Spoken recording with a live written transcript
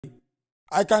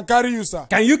I can carry you, sir.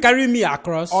 Can you carry me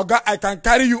across? Oga, I can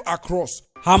carry you across.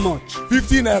 How much?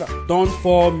 50 naira. Don't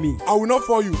fall me. I will not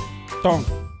fall you. Tongue.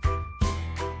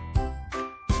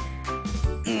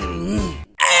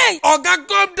 Hey! Oga,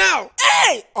 calm down.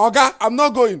 Hey! Oga, I'm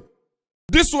not going.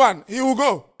 This one, he will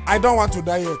go. I don't want to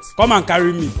die yet. Come and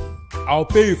carry me. I'll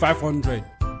pay you 500.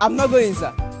 I'm not going,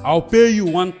 sir. I'll pay you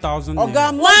 1,000. Oga,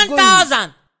 I'm not going.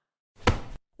 1,000.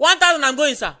 1,000, I'm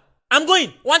going, sir. I'm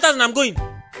going. 1,000, I'm going.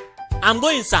 I'm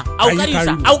going, sir. I will carry you,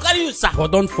 sir. I will carry you, sir.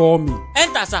 But don't fall me.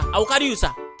 Enter, sir. I will carry you,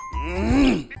 sir.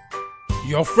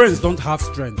 Your friends don't have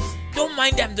strength. Don't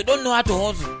mind them. They don't know how to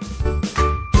hustle.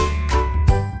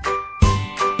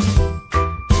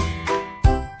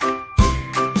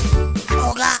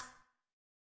 Oga,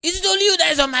 is it only you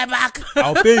that is on my back?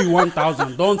 I'll pay you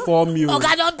 1,000. Don't fall me.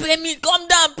 Oga, don't pay me. Come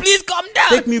down. Please come down.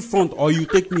 Take me front or you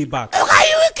take me back. Oga,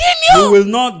 you will kill you. You will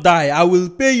not die. I will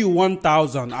pay you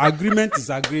 1,000. Agreement is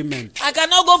agreement. I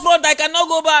cannot go front. I cannot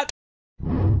go back.